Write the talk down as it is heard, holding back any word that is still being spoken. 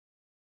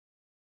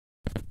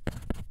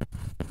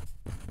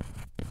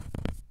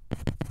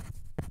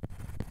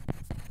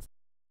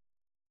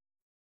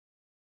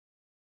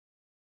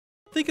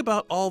Think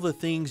about all the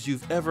things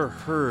you've ever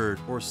heard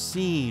or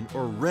seen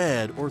or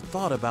read or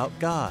thought about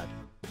God.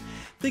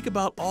 Think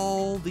about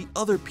all the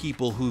other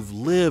people who've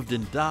lived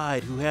and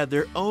died who had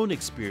their own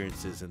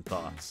experiences and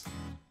thoughts.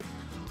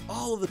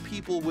 All of the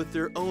people with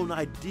their own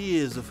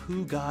ideas of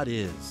who God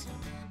is.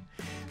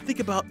 Think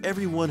about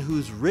everyone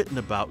who's written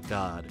about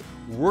God,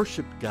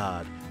 worshiped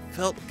God,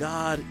 felt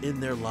God in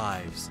their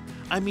lives.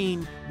 I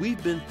mean,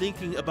 we've been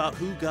thinking about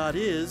who God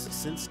is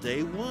since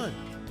day one.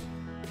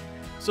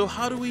 So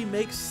how do we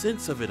make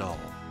sense of it all?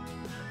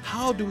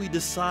 How do we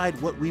decide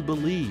what we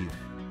believe?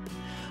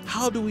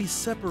 How do we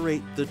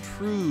separate the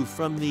true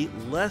from the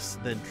less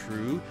than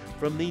true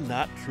from the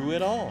not true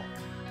at all?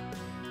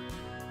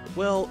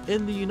 Well,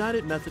 in the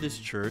United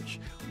Methodist Church,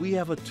 we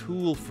have a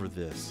tool for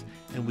this,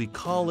 and we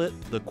call it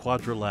the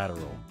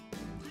quadrilateral.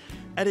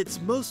 At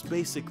its most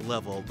basic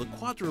level, the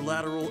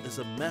quadrilateral is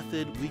a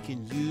method we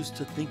can use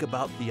to think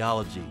about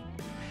theology,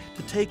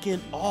 to take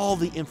in all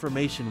the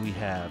information we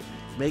have,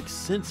 make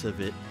sense of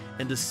it,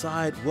 and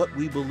decide what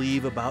we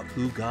believe about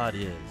who God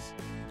is.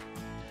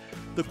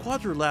 The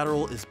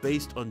quadrilateral is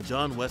based on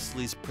John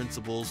Wesley's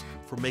principles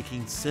for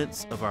making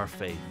sense of our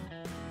faith.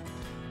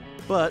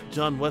 But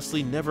John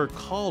Wesley never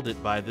called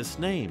it by this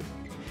name.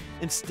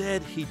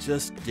 Instead, he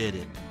just did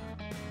it.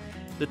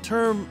 The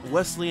term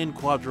Wesleyan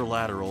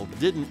quadrilateral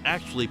didn't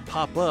actually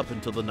pop up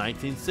until the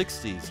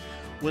 1960s,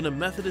 when a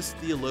Methodist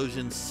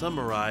theologian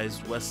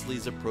summarized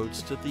Wesley's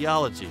approach to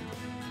theology.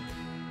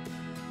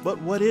 But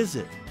what is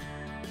it?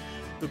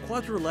 The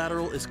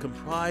quadrilateral is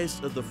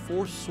comprised of the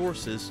four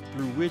sources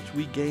through which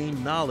we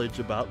gain knowledge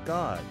about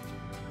God: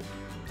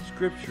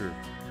 Scripture,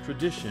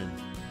 tradition,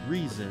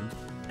 reason,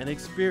 and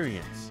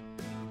experience.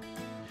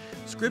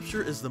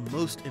 Scripture is the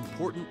most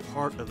important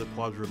part of the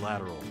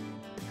quadrilateral.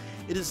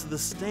 It is the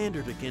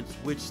standard against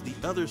which the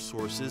other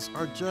sources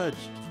are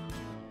judged.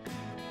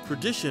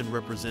 Tradition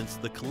represents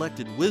the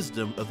collected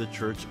wisdom of the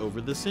church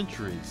over the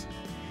centuries.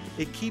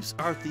 It keeps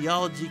our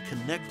theology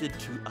connected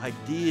to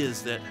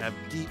ideas that have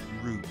deep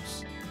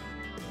roots.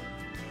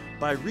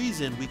 By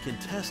reason, we can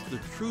test the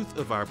truth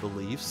of our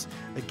beliefs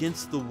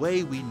against the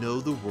way we know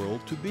the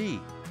world to be.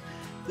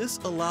 This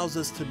allows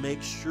us to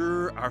make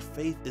sure our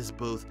faith is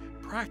both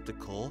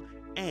practical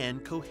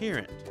and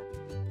coherent.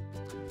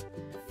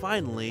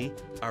 Finally,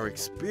 our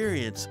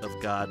experience of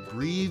God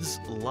breathes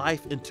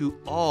life into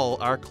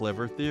all our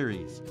clever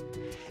theories.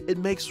 It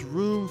makes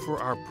room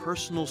for our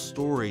personal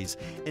stories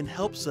and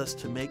helps us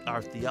to make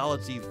our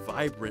theology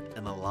vibrant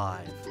and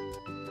alive.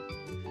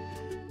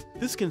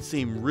 This can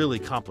seem really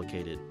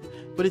complicated,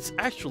 but it's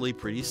actually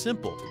pretty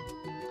simple.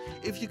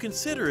 If you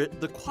consider it,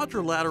 the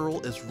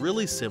quadrilateral is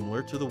really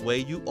similar to the way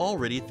you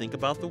already think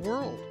about the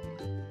world.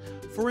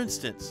 For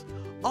instance,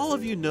 all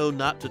of you know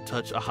not to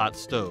touch a hot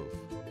stove.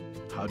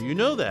 How do you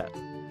know that?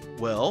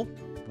 Well,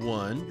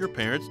 1, your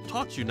parents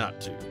taught you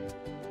not to.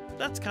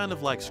 That's kind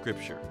of like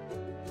Scripture.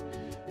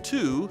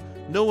 2,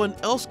 no one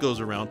else goes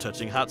around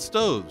touching hot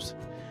stoves.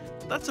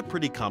 That's a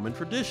pretty common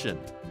tradition.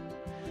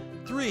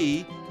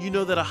 3, you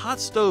know that a hot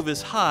stove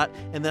is hot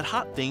and that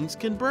hot things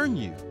can burn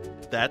you.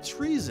 That's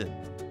reason.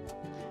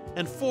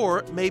 And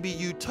 4, maybe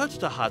you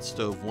touched a hot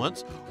stove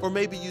once, or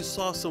maybe you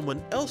saw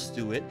someone else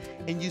do it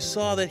and you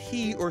saw that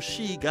he or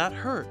she got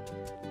hurt.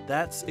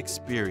 That's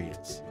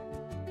experience.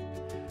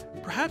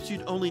 Perhaps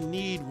you'd only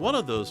need one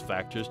of those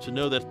factors to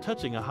know that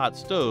touching a hot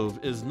stove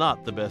is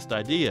not the best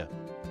idea.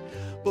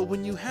 But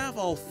when you have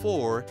all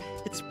 4,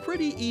 it's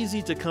pretty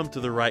easy to come to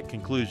the right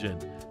conclusion.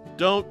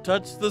 Don't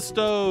touch the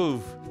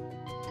stove!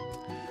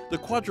 The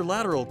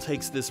quadrilateral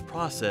takes this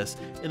process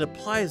and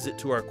applies it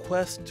to our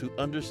quest to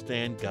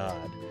understand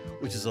God,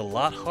 which is a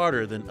lot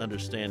harder than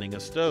understanding a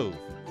stove.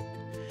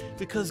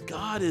 Because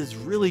God is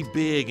really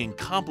big and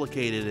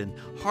complicated and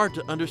hard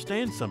to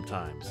understand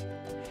sometimes.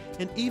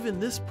 And even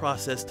this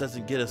process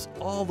doesn't get us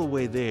all the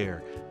way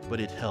there, but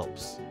it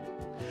helps.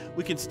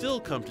 We can still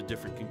come to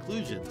different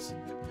conclusions,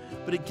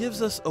 but it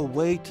gives us a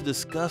way to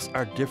discuss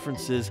our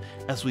differences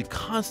as we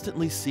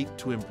constantly seek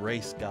to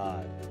embrace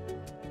God.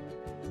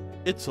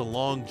 It's a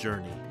long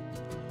journey,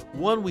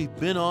 one we've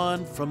been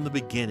on from the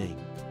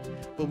beginning,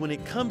 but when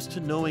it comes to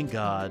knowing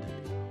God,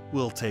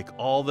 we'll take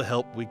all the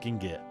help we can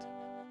get.